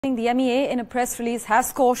The MEA, in a press release,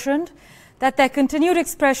 has cautioned that their continued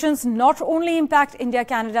expressions not only impact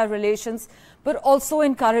India-Canada relations, but also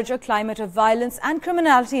encourage a climate of violence and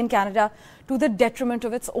criminality in Canada to the detriment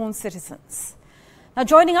of its own citizens. Now,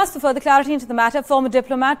 joining us for further clarity into the matter, former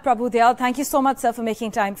diplomat Prabhu Dayal. Thank you so much, sir, for making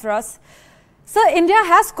time for us. Sir, India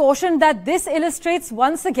has cautioned that this illustrates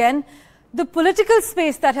once again the political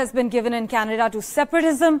space that has been given in Canada to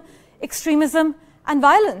separatism, extremism and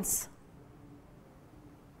violence.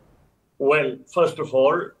 Well, first of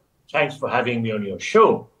all, thanks for having me on your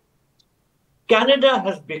show. Canada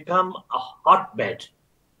has become a hotbed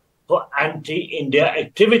for anti-India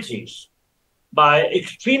activities by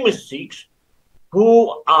extremist Sikhs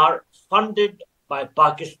who are funded by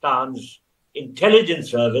Pakistan's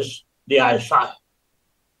intelligence service, the ISI.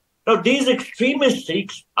 Now, these extremist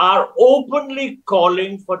Sikhs are openly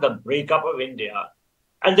calling for the breakup of India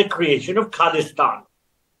and the creation of Khalistan.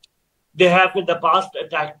 They have in the past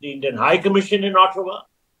attacked the Indian High Commission in Ottawa,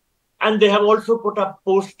 and they have also put up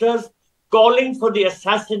posters calling for the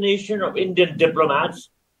assassination of Indian diplomats,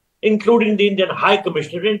 including the Indian High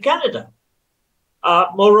Commissioner in Canada.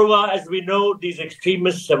 Moreover, as we know, these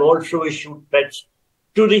extremists have also issued threats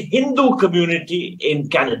to the Hindu community in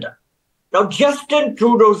Canada. Now, Justin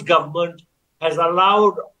Trudeau's government has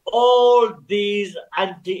allowed all these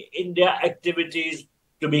anti-India activities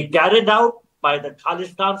to be carried out by the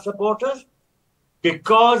Khalistan supporters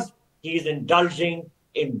because he is indulging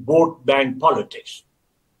in vote bank politics.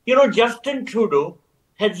 You know, Justin Trudeau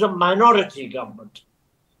heads a minority government.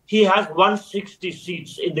 He has 160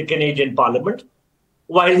 seats in the Canadian Parliament,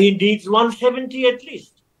 while he needs 170 at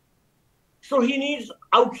least. So he needs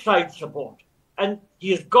outside support. And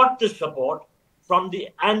he has got this support from the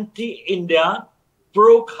anti-India,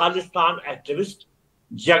 pro-Khalistan activist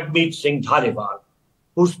Jagmeet Singh Dhaliwal,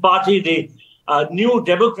 whose party, the New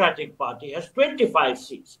Democratic Party, has 25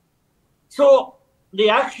 seats. So the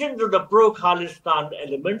actions of the pro-Khalistan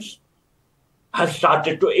elements have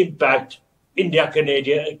started to impact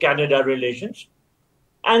India-Canada relations.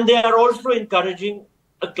 And they are also encouraging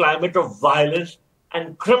a climate of violence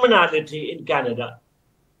and criminality in Canada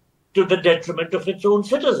to the detriment of its own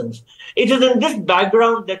citizens. It is in this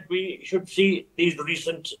background that we should see these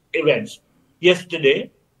recent events.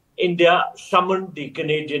 Yesterday, India summoned the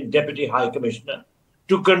Canadian Deputy High Commissioner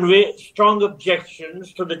to convey strong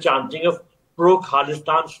objections to the chanting of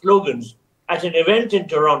pro-Khalistan slogans at an event in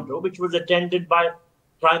Toronto, which was attended by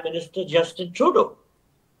Prime Minister Justin Trudeau.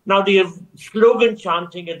 Now, the slogan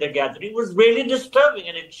chanting at the gathering was really disturbing,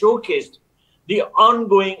 and it showcased the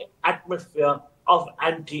ongoing atmosphere of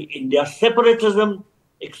anti-India separatism,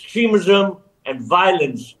 extremism, and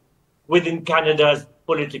violence within Canada's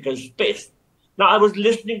political space. Now, I was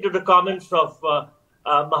listening to the comments of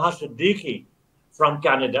Maha Siddiqui from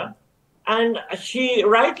Canada, and she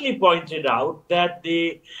rightly pointed out that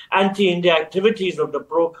the anti-India activities of the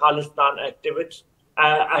pro-Khalistan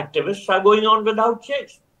activists are going on without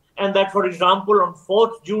checks. And that, for example, on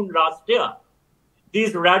 4th June last year,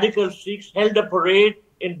 these radical Sikhs held a parade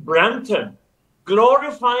in Brampton,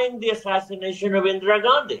 glorifying the assassination of Indira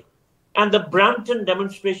Gandhi. And the Brampton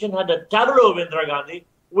demonstration had a tableau of Indira Gandhi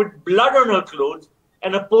with blood on her clothes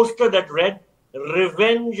and a poster that read,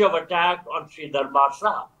 "Revenge of attack on Sri Darbar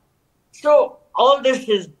Sahib." So all this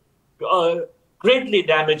is greatly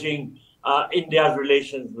damaging India's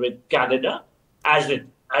relations with Canada, as it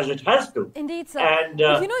has to. Indeed, sir. And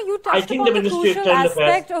you touched upon the crucial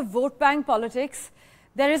aspect of vote bank politics.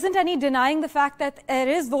 There isn't any denying the fact that there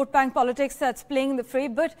is vote bank politics that's playing the fray,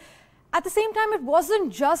 but at the same time, it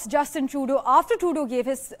wasn't just Justin Trudeau. After Trudeau gave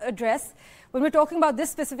his address, when we're talking about this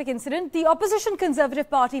specific incident, the opposition Conservative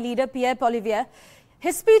Party leader, Pierre Poilievre,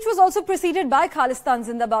 his speech was also preceded by Khalistan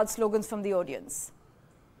Zindabad slogans from the audience.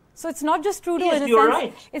 So it's not just Trudeau in a sense,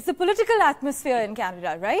 right. It's the political atmosphere in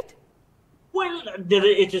Canada, right? Well,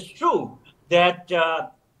 it is true that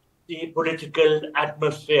the political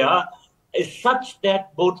atmosphere is such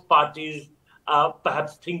that both parties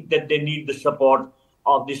perhaps think that they need the support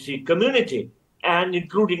of the Sikh community, and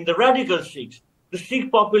including the radical Sikhs. The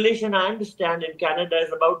Sikh population, I understand, in Canada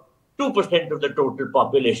is about 2% of the total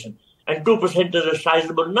population, and 2% is a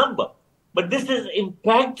sizable number. But this is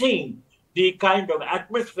impacting the kind of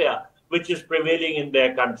atmosphere which is prevailing in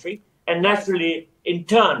their country, and naturally, in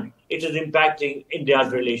turn, it is impacting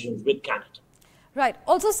India's relations with Canada. Right.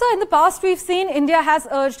 Also, sir, in the past, we've seen India has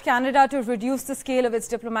urged Canada to reduce the scale of its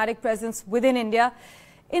diplomatic presence within India.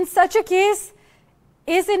 In such a case,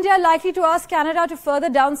 is India likely to ask Canada to further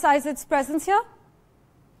downsize its presence here?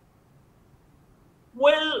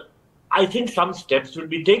 Well, I think some steps will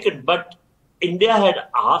be taken, but India had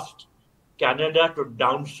asked Canada to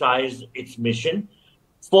downsize its mission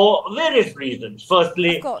for various reasons.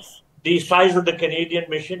 Firstly, the size of the Canadian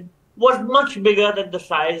mission was much bigger than the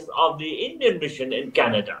size of the Indian mission in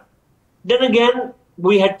Canada. Then again,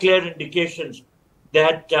 we had clear indications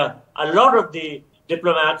that a lot of the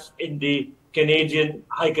diplomats in the Canadian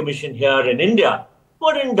High Commission here in India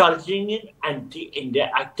were indulging in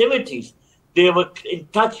anti-India activities. They were in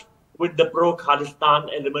touch with the pro-Khalistan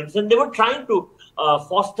elements, and they were trying to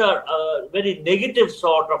foster a very negative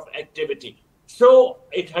sort of activity. So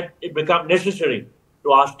it become necessary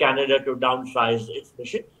to ask Canada to downsize its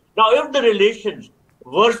mission. Now, if the relations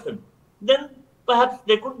worsen, then perhaps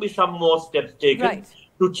there could be some more steps taken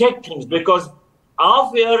to check things, because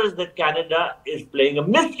our fear is that Canada is playing a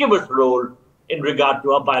mischievous role in regard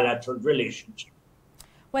to our bilateral relations.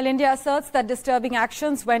 Well, India asserts that disturbing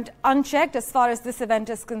actions went unchecked as far as this event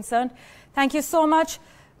is concerned. Thank you so much,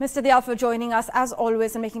 Mr. Dayal, for joining us, as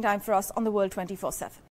always, and making time for us on the World 24/7.